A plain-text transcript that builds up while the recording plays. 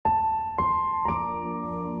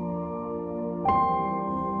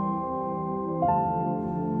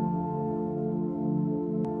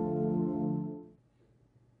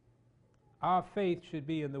our faith should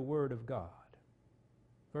be in the Word of God.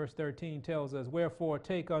 Verse 13 tells us, wherefore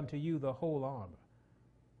take unto you the whole armor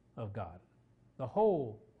of God. The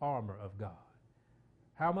whole armor of God.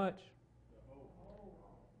 How much?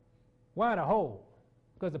 Why the whole?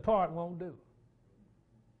 Because the part won't do.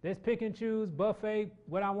 This pick and choose buffet,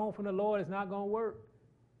 what I want from the Lord is not going to work.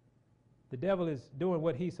 The devil is doing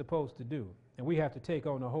what he's supposed to do, and we have to take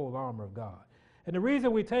on the whole armor of God. And the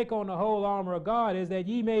reason we take on the whole armor of God is that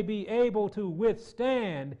ye may be able to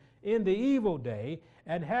withstand in the evil day,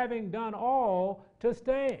 and having done all, to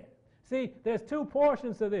stand. See, there's two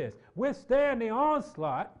portions to this. Withstand the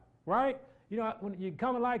onslaught, right? You know, when you're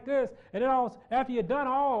coming like this, and then also, after you've done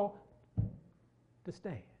all, to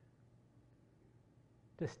stand.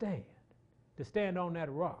 To stand. To stand on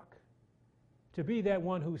that rock. To be that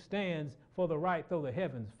one who stands for the right though the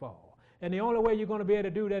heavens fall. And the only way you're going to be able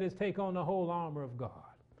to do that is take on the whole armor of God.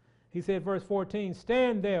 He said, verse 14,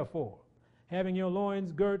 stand therefore, having your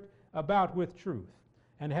loins girt about with truth,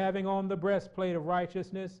 and having on the breastplate of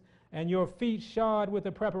righteousness, and your feet shod with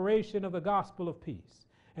the preparation of the gospel of peace.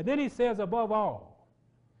 And then he says, above all,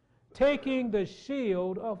 taking the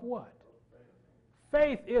shield of what?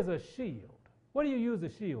 Faith is a shield. What do you use the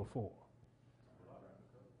shield for?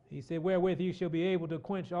 He said, wherewith you shall be able to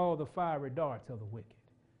quench all the fiery darts of the wicked.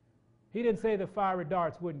 He didn't say the fiery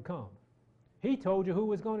darts wouldn't come. He told you who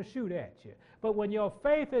was going to shoot at you. But when your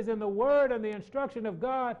faith is in the word and the instruction of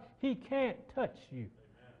God, he can't touch you.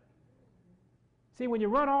 Amen. See, when you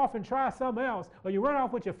run off and try something else, or you run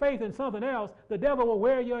off with your faith in something else, the devil will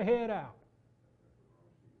wear your head out.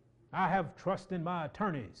 I have trust in my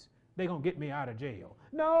attorneys. They're going to get me out of jail.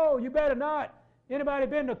 No, you better not. Anybody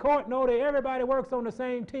been to court know that everybody works on the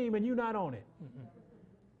same team and you're not on it.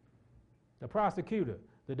 The prosecutor,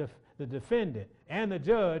 the defendant, and the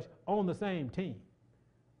judge on the same team.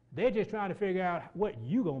 They're just trying to figure out what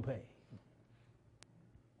you going to pay.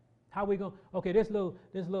 How we going to, okay, this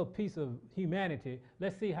little piece of humanity,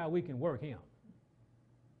 let's see how we can work him.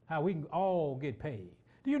 How we can all get paid.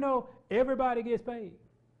 Do you know everybody gets paid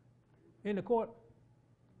in the court?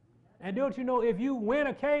 And don't you know if you win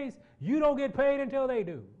a case, you don't get paid until they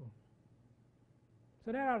do.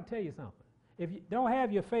 So that ought to tell you something. If you don't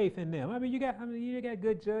have your faith in them, you got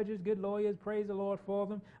good judges, good lawyers, praise the Lord for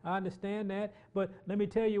them. I understand that. But let me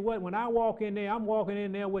tell you what, when I walk in there, I'm walking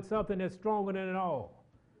in there with something that's stronger than it all.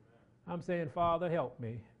 I'm saying, Father, help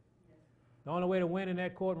me. The only way to win in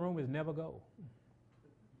that courtroom is never go.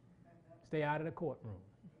 Stay out of the courtroom.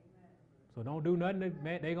 So don't do nothing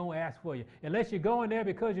that they're going to ask for you. Unless you go in there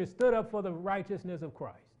because you stood up for the righteousness of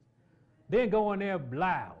Christ. Then go in there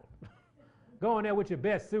loud. Go in there with your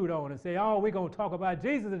best suit on and say, oh, we're going to talk about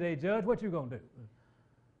Jesus today, Judge. What you going to do?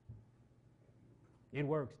 It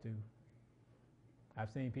works, too.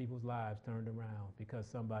 I've seen people's lives turned around because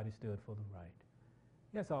somebody stood for the right.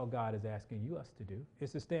 That's all God is asking us to do,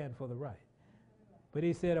 is to stand for the right. But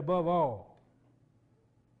he said, above all,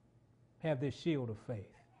 have this shield of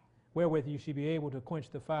faith, wherewith you should be able to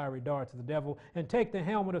quench the fiery darts of the devil, and take the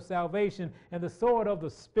helmet of salvation and the sword of the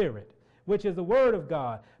Spirit, which is the word of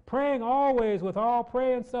God, praying always with all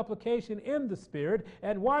prayer and supplication in the Spirit,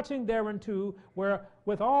 and watching thereunto where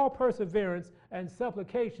with all perseverance and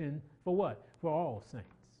supplication for what? For all saints.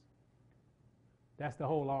 That's the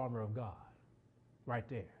whole armor of God right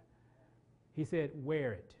there. He said,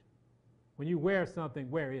 wear it. When you wear something,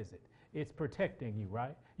 where is it? It's protecting you,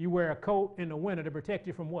 right? You wear a coat in the winter to protect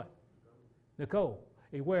you from what? The cold.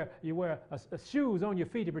 You wear shoes on your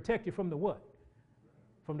feet to protect you from the what?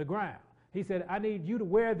 From the ground. He said, I need you to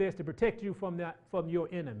wear this to protect you from your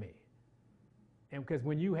enemy. And because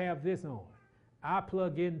when you have this on, I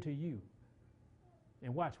plug into you.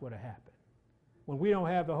 And watch what'll happen. When we don't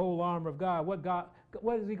have the whole armor of God,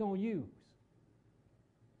 what is he going to use?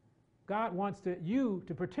 God wants you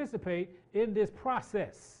to participate in this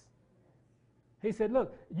process. He said,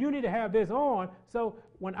 look, you need to have this on so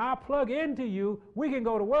when I plug into you, we can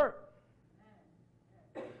go to work.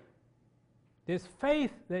 This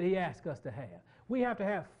faith that he asks us to have. We have to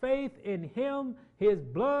have faith in him, his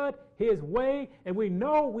blood, his way, and we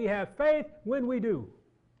know we have faith when we do.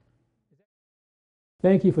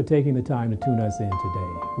 Thank you for taking the time to tune us in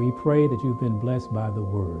today. We pray that you've been blessed by the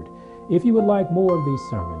word. If you would like more of these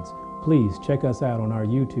sermons, please check us out on our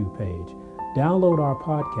YouTube page, download our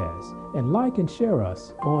podcast, and like and share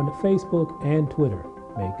us on Facebook and Twitter.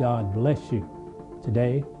 May God bless you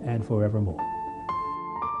today and forevermore.